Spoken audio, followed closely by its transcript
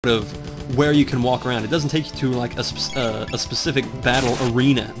of where you can walk around. It doesn't take you to like a specific battle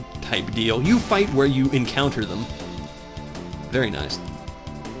arena type deal. You fight where you encounter them. Very nice.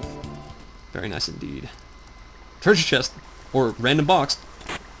 Very nice indeed. Treasure chest. Or random box.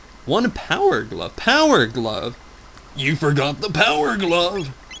 One power glove. Power glove! You forgot the power glove!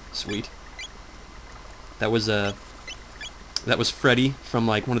 Sweet. That was Freddy from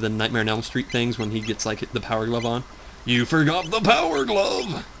like one of the Nightmare on Elm Street things when he gets like the power glove on. You forgot the power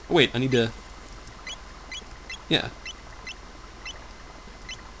glove! Oh wait, I need to... Yeah.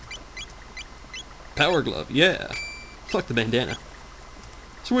 Power glove, yeah. Fuck the bandana.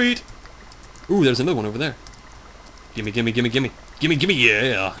 Sweet! Ooh, there's another one over there. Gimme, gimme, gimme, gimme. Gimme, gimme,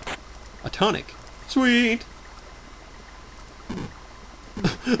 yeah! A tonic. Sweet!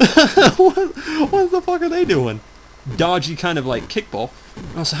 what the fuck are they doing? Dodgy kind of like kickball.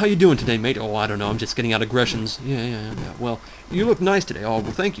 Oh, so how you doing today, mate? Oh, I don't know, I'm just getting out aggressions. Yeah. Well, you look nice today. Oh,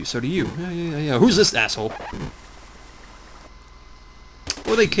 well, thank you. So do you. Yeah. Who's this asshole? What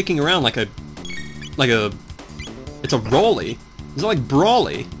are they kicking around like a... It's a rolly. Is it like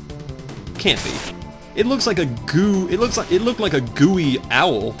brawly? Can't be. It looks like a goo... It looked like a gooey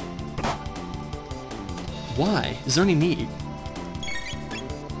owl. Why? Is there any need?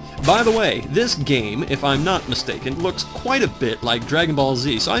 By the way, this game, if I'm not mistaken, looks quite a bit like Dragon Ball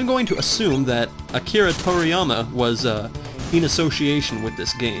Z, so I'm going to assume that Akira Toriyama was in association with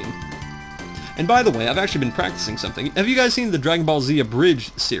this game. And by the way, I've actually been practicing something. Have you guys seen the Dragon Ball Z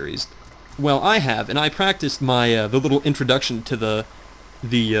Abridged series? Well, I have, and I practiced my the little introduction to the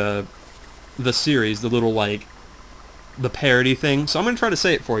series, the little like the parody thing. So I'm gonna try to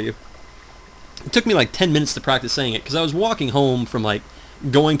say it for you. It took me like 10 minutes to practice saying it because I was walking home from like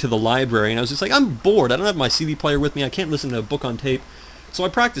going to the library and I was just like, I'm bored. I don't have my CD player with me. I can't listen to a book on tape. So I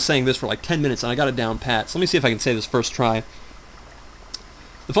practiced saying this for like 10 minutes and I got it down pat. So let me see if I can say this first try.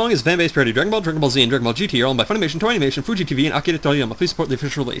 The following is a fan-based parody of Dragon Ball Z, and Dragon Ball GT are owned by Funimation, Toei Animation, Fuji TV, and Akira Toriyama. Please support the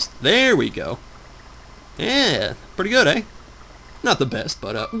official release. There we go. Yeah, pretty good, eh? Not the best,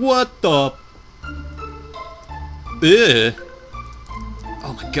 but what the... Ugh.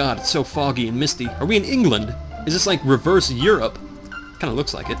 Oh my god, it's so foggy and misty. Are we in England? Is this like reverse Europe? Kinda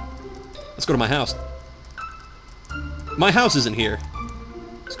looks like it. Let's go to my house. My house isn't here.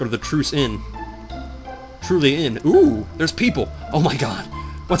 Let's go to the Truce Inn. Truly Inn. Ooh, there's people. Oh my god.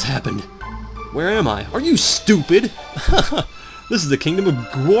 What's happened? Where am I? Are you stupid? This is the Kingdom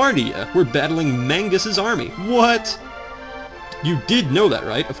of Guardia. We're battling Mangus's army. What? You did know that,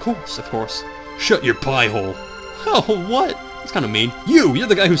 right? Of course, of course. Shut your pie hole. Oh, what? That's kind of mean. You're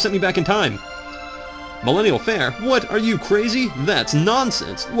the guy who sent me back in time. Millennial Fair? What? Are you crazy? That's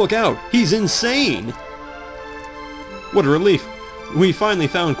nonsense. Look out. He's insane. What a relief. We finally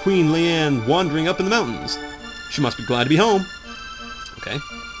found Queen Leanne wandering up in the mountains. She must be glad to be home. Okay.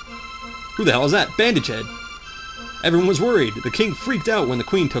 Who the hell is that? Bandage Head. Everyone was worried. The king freaked out when the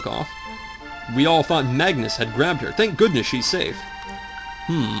queen took off. We all thought Magnus had grabbed her. Thank goodness she's safe.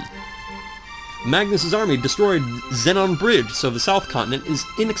 Magnus's army destroyed Zenon Bridge, so the South Continent is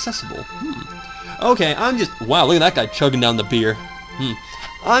inaccessible. Okay, wow, look at that guy chugging down the beer.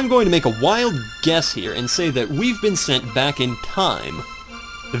 I'm going to make a wild guess here and say that we've been sent back in time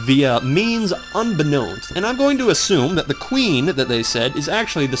via means unbeknownst. And I'm going to assume that the queen that they said is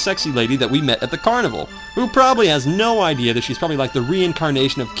actually the sexy lady that we met at the carnival, who probably has no idea that she's probably like the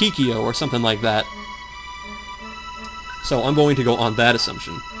reincarnation of Kikyo or something like that. So I'm going to go on that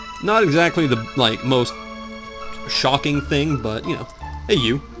assumption. Not exactly the, like, most shocking thing, but, you know. Hey,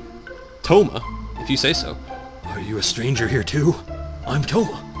 you. Toma, if you say so. Are you a stranger here, too? I'm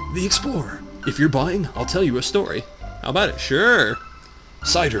Toma, the explorer. If you're buying, I'll tell you a story. How about it? Sure.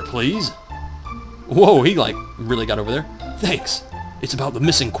 Cider, please. Whoa, he, like, really got over there. Thanks. It's about the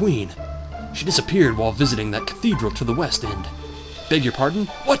missing queen. She disappeared while visiting that cathedral to the west end. Beg your pardon?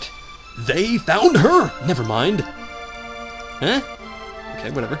 What? They found her? Never mind. Huh?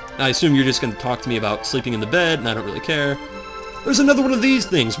 Okay, whatever. I assume you're just going to talk to me about sleeping in the bed, and I don't really care. There's another one of these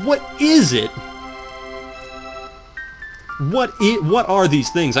things. What is it? What are these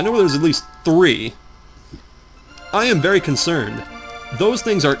things? I know there's at least 3. I am very concerned. Those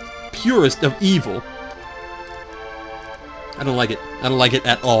things are purest of evil. I don't like it. I don't like it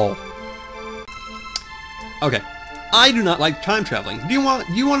at all. Okay. I do not like time traveling. Do you want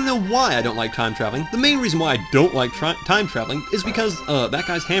to know why I don't like time traveling? The main reason why I don't like time traveling is because that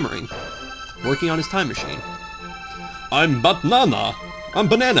guy's hammering, working on his time machine. I'm Banana,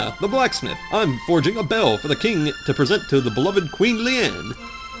 the blacksmith. I'm forging a bell for the king to present to the beloved Queen Leanne.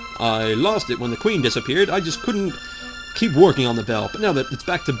 I lost it when the queen disappeared. I just couldn't keep working on the bell, but now that it's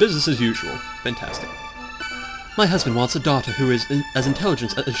back to business as usual. Fantastic. My husband wants a daughter who is as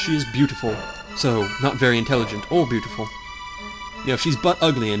intelligent as she is beautiful. So, not very intelligent or beautiful. You know, if she's butt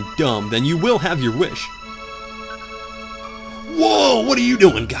ugly and dumb, then you will have your wish. Whoa! What are you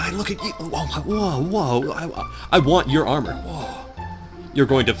doing, guy? Look at you! Whoa, whoa! I want your armor. Whoa! You're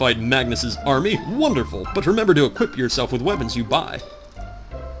going to fight Magnus's army? Wonderful! But remember to equip yourself with weapons you buy.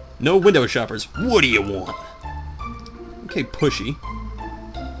 No window shoppers. What do you want? Okay, pushy.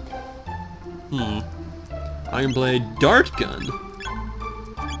 Iron blade dart gun.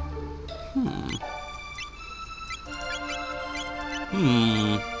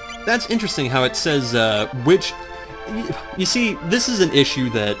 That's interesting how it says, which... You see, this is an issue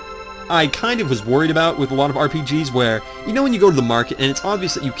that I kind of was worried about with a lot of RPGs where, you know when you go to the market and it's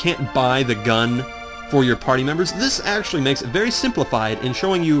obvious that you can't buy the gun for your party members? This actually makes it very simplified in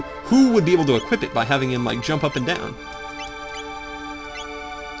showing you who would be able to equip it by having him, like, jump up and down.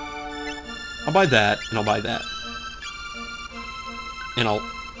 I'll buy that, and I'll buy that. And I'll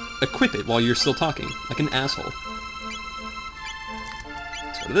equip it while you're still talking, like an asshole.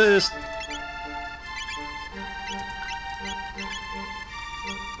 Let's go to this.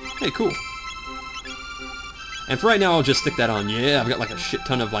 Hey, cool. And for right now, I'll just stick that on. Yeah, I've got like a shit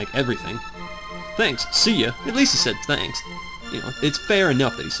ton of like everything. Thanks, see ya. At least he said thanks. You know, it's fair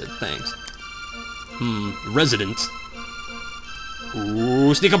enough that he said thanks. Residents.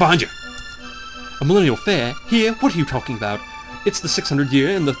 Ooh, sneak up behind you. A millennial fair? Here? What are you talking about? It's the 600th year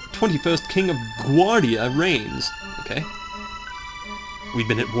and the 21st King of Guardia reigns. Okay. We've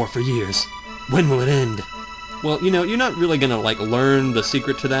been at war for years. When will it end? Well, you know, you're not really gonna, like, learn the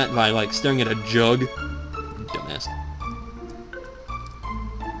secret to that by, like, staring at a jug. Dumbass.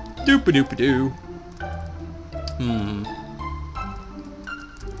 Doop-a-doop-a-doo.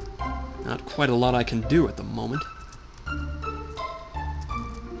 Not quite a lot I can do at the moment.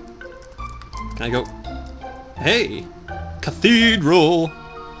 Can I go... Hey! Cathedral!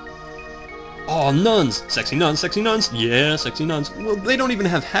 Oh, nuns! Sexy nuns, sexy nuns! Yeah, sexy nuns. Well, they don't even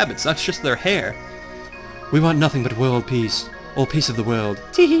have habits, that's just their hair. We want nothing but world peace. Or peace of the world.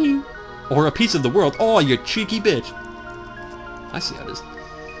 Tee-hee! Or a piece of the world. Oh, you cheeky bitch! I see how it is.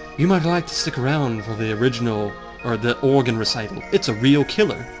 You might like to stick around for the original, or the organ recital. It's a real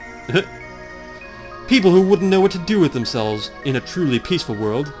killer. People who wouldn't know what to do with themselves in a truly peaceful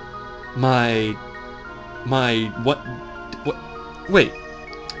world. Wait.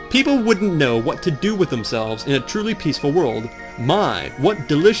 People wouldn't know what to do with themselves in a truly peaceful world. My, what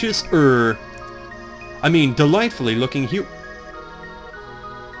delicious, I mean, delightfully looking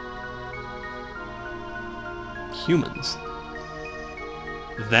humans.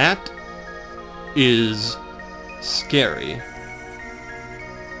 That is scary.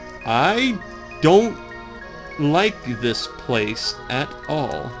 I don't like this place at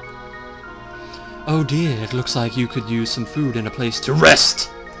all. Oh dear, it looks like you could use some food and a place to rest!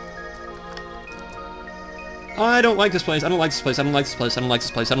 I don't like this place, I don't like this place, I don't like this place, I don't like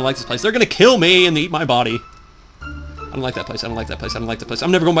this place, I don't like this place. They're gonna kill me and eat my body. I don't like that place, I don't like that place, I don't like that place. I'm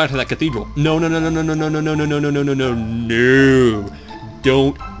never going back to that cathedral. No, no, no, no, no, no, no, no, no, no, no, no, no, no, no, no.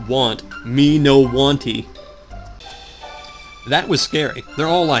 Don't want. Me no wanty. That was scary. They're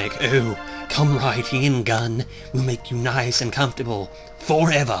all like, oh, come right in, gun. We'll make you nice and comfortable.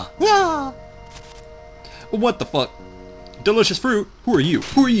 Forever. Ah. What the fuck? Delicious fruit? Who are you?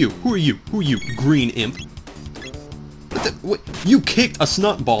 Who are you? Who are you? Who are you? Green imp. What? You kicked a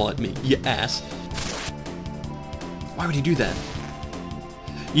snot ball at me, you ass. Why would he do that?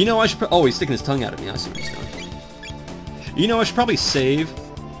 You know, I should oh, he's sticking his tongue out at me. I see what he's doing. You know, I should probably save.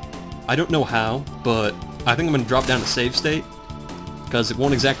 I don't know how, but I think I'm going to drop down to save state. Because it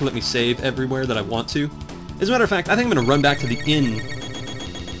won't exactly let me save everywhere that I want to. As a matter of fact, I think I'm going to run back to the inn.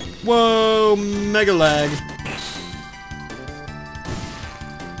 Whoa, mega lag.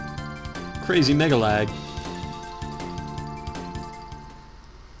 Crazy mega lag.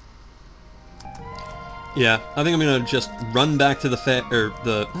 Yeah, I think I'm gonna just run back to the fair, or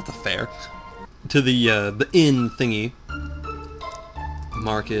not the fair, to the inn thingy.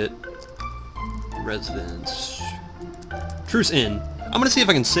 Market, residence, Truce Inn. I'm gonna see if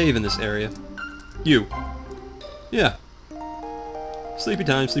I can save in this area. You. Yeah. Sleepy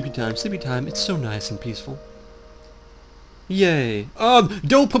time, sleepy time, sleepy time. It's so nice and peaceful. Yay.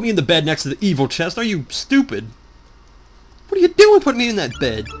 Don't put me in the bed next to the evil chest. Are you stupid? What are you doing putting me in that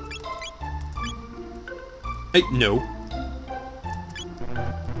bed? Hey, no.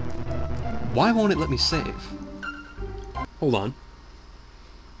 Why won't it let me save? Hold on.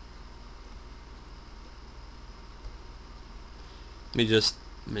 Let me just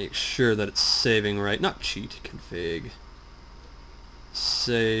make sure that it's saving right. Not cheat, config.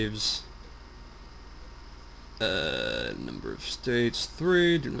 Saves. Number of states,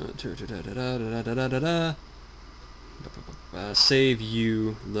 3. Do not... Save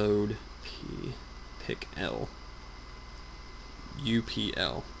U, load P, pick L.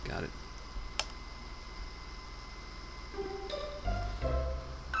 UPL. Got it.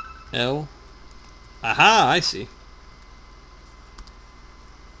 L. Aha, I see.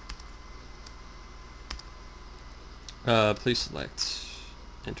 Please select.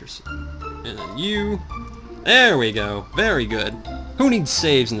 Enter. And then U. There we go. Very good. Who needs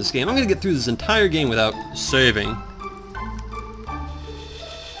saves in this game? I'm gonna get through this entire game without saving.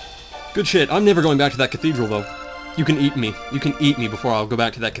 Good shit. I'm never going back to that cathedral, though. You can eat me. You can eat me before I'll go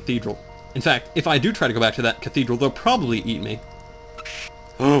back to that cathedral. In fact, if I do try to go back to that cathedral, they'll probably eat me.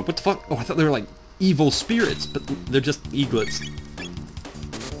 Oh, what the fuck? Oh, I thought they were like evil spirits, but they're just eaglets.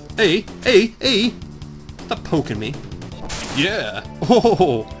 Hey, hey, hey! Stop poking me. Yeah!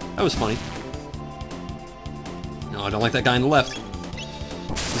 Oh, that was funny. No, I don't like that guy on the left.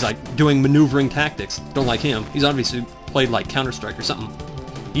 He's like doing maneuvering tactics. Don't like him. He's obviously played like Counter-Strike or something.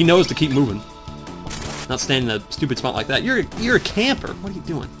 He knows to keep moving. Not standing in a stupid spot like that. You're a camper. What are you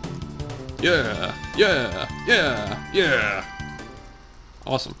doing? Yeah, yeah, yeah, yeah.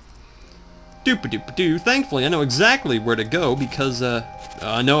 Awesome. Doop-a-doop-a-doo. Thankfully, I know exactly where to go because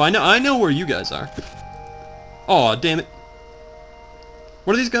I know where you guys are. Aw, damn it.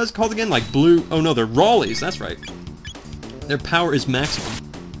 What are these guys called again? Like blue... Oh no, they're Raleighs, that's right. Their power is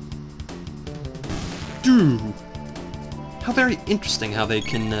maximum. Dude. How very interesting how they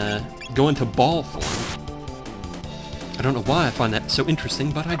can go into ball form. I don't know why I find that so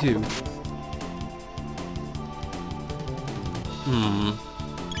interesting, but I do.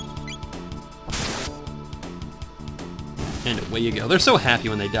 And away you go. They're so happy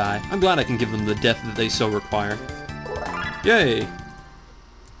when they die. I'm glad I can give them the death that they so require. Yay!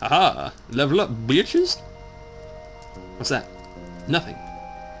 Haha! Level up, bitches! What's that? Nothing.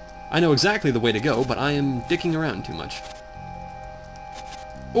 I know exactly the way to go, but I am dicking around too much.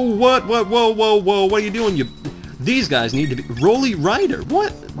 Oh, what? Whoa, whoa, whoa, what are you doing? These guys need to be... Rolly Rider?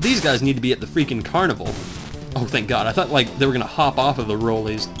 What? These guys need to be at the freaking carnival. Oh, thank God. I thought, like, they were gonna hop off of the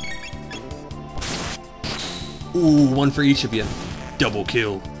rollies. Ooh, one for each of you. Double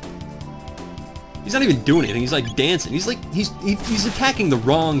kill. He's not even doing anything. He's, like, dancing. He's, like, he's attacking the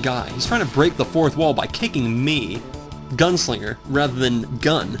wrong guy. He's trying to break the fourth wall by kicking me, Gunslinger, rather than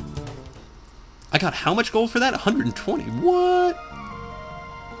Gun. I got how much gold for that? 120. What?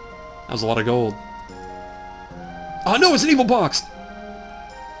 That was a lot of gold. Oh no, it's an evil box!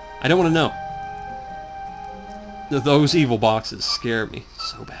 I don't want to know. Those evil boxes scare me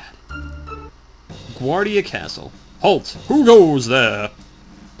so bad. Guardia Castle. Halt! Who goes there?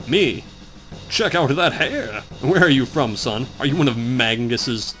 Me. Check out that hair! Where are you from, son? Are you one of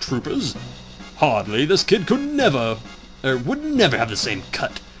Magus's troopers? Hardly. This kid could never... would never have the same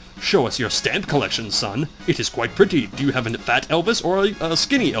cut. Show us your stamp collection, son. It is quite pretty. Do you have a fat Elvis or a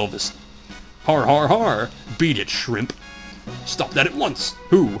skinny Elvis? Har har har. Beat it, shrimp. Stop that at once.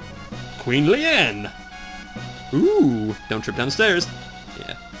 Who? Queen Leanne. Ooh. Don't trip down the stairs.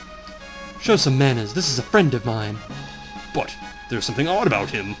 Yeah. Show some manners. This is a friend of mine. But there's something odd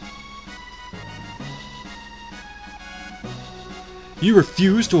about him. You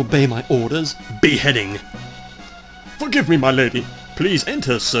refuse to obey my orders? Beheading. Forgive me, my lady. Please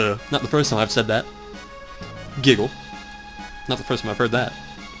enter, sir. Not the first time I've said that. Giggle. Not the first time I've heard that.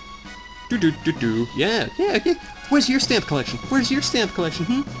 Do-do-do-do. Yeah. Where's your stamp collection? Where's your stamp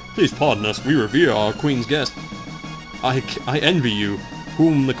collection, Please pardon us. We revere our queen's guest. I envy you,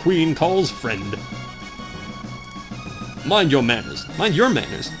 whom the queen calls friend. Mind your manners. Mind your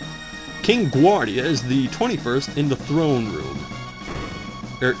manners. King Guardia is the 21st in the throne room.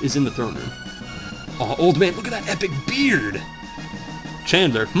 Is in the throne room. Oh, old man, look at that epic beard!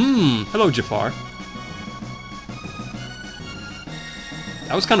 Chandler. Hello, Jafar.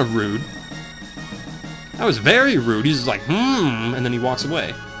 That was kind of rude. That was very rude. He's just like, and then he walks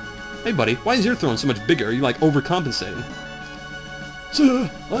away. Hey, buddy, why is your throne so much bigger? Are you, like, overcompensating? Sir,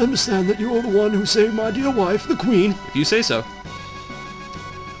 I understand that you're the one who saved my dear wife, the Queen. If you say so.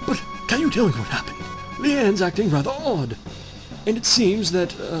 But can you tell me what happened? Leanne's acting rather odd. And it seems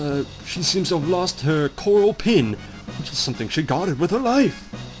that, she seems to have lost her coral pin, which is something she guarded with her life.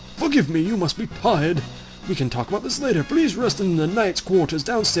 Forgive me, you must be tired. We can talk about this later. Please rest in the knight's quarters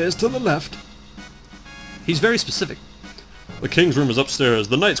downstairs to the left. He's very specific. The king's room is upstairs.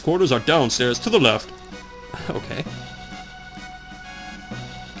 The knight's quarters are downstairs to the left. Okay.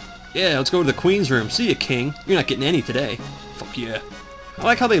 Yeah, let's go to the queen's room. See ya, king. You're not getting any today. Fuck yeah. I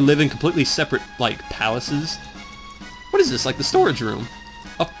like how they live in completely separate, like, palaces. What is this, like the storage room?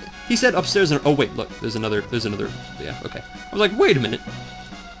 He said upstairs and... Oh, wait, look. There's another... Yeah, okay. I was like, wait a minute.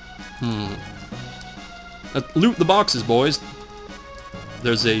 Loot the boxes, boys.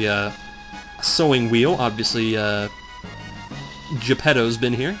 There's a sewing wheel. Obviously, Geppetto's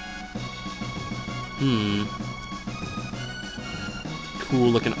been here. Cool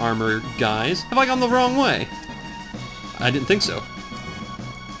looking armor guys. Have I gone the wrong way? I didn't think so.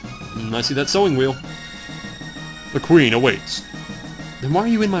 I see that sewing wheel. The Queen awaits. Then why are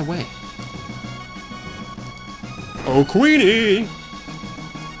you in my way? Oh, Queenie!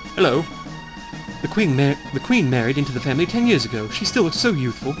 Hello. The Queen married into the family 10 years ago. She still looks so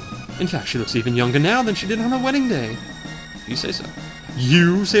youthful. In fact, she looks even younger now than she did on her wedding day. You say so.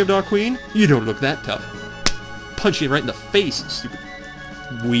 You saved our Queen? You don't look that tough. Punch you right in the face, stupid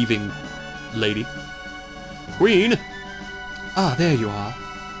weaving lady. Queen! Ah, there you are.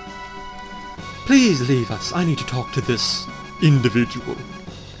 Please leave us. I need to talk to this individual.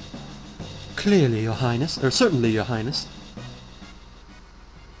 Clearly, Your Highness. Or certainly, Your Highness.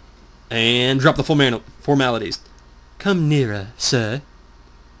 And drop the formalities. Come nearer, sir.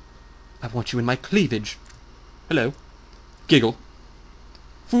 I want you in my cleavage. Hello. Giggle.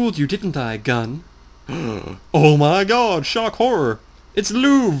 Fooled you, didn't I, gun? Oh my god, shock horror. It's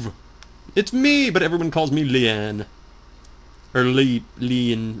Louvre. It's me, but everyone calls me Leanne. Or Leon.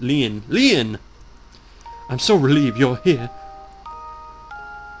 I'm so relieved you're here.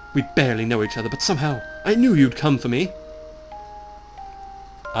 We barely know each other, but somehow I knew you'd come for me.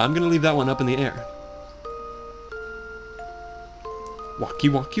 I'm gonna leave that one up in the air. Walkie,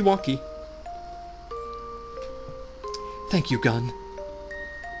 walkie, walkie. Thank you, gun.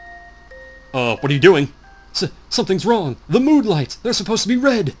 What are you doing? Something's wrong. The mood lights, they're supposed to be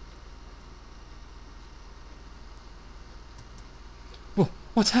red.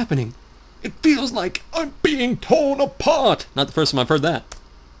 What's happening? It feels like I'm being torn apart. Not the first time I've heard that.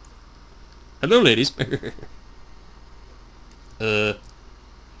 Hello, ladies.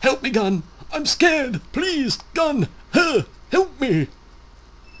 Help me, gun. I'm scared. Please, gun. Help me.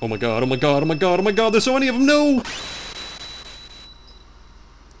 Oh my god, oh my god, oh my god, oh my god, there's so many of them. No.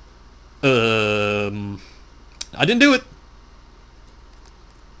 I didn't do it.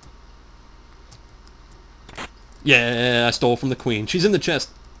 Yeah, I stole from the Queen. She's in the chest.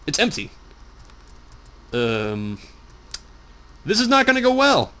 It's empty. This is not gonna go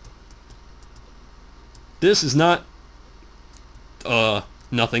well. This is not...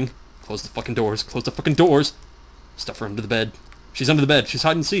 nothing. Close the fucking doors. Close the fucking doors. Stuff her under the bed. She's under the bed. She's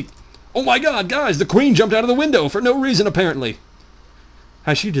hide and seek. Oh my god, guys! The Queen jumped out of the window for no reason, apparently.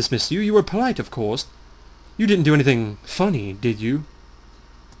 Has she dismissed you? You were polite, of course. You didn't do anything funny, did you?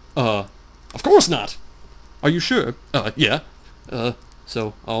 Of course not! Are you sure? Yeah.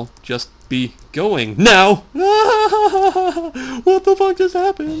 So I'll just be going now! What the fuck just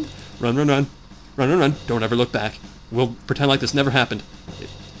happened? Run, run, run. Run, run, run. Don't ever look back. We'll pretend like this never happened.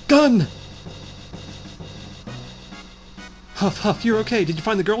 Gun! Huff, Huff, you're okay. Did you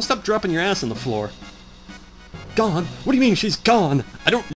find the girl? Stop dropping your ass on the floor. Gone? What do you mean she's gone? I don't...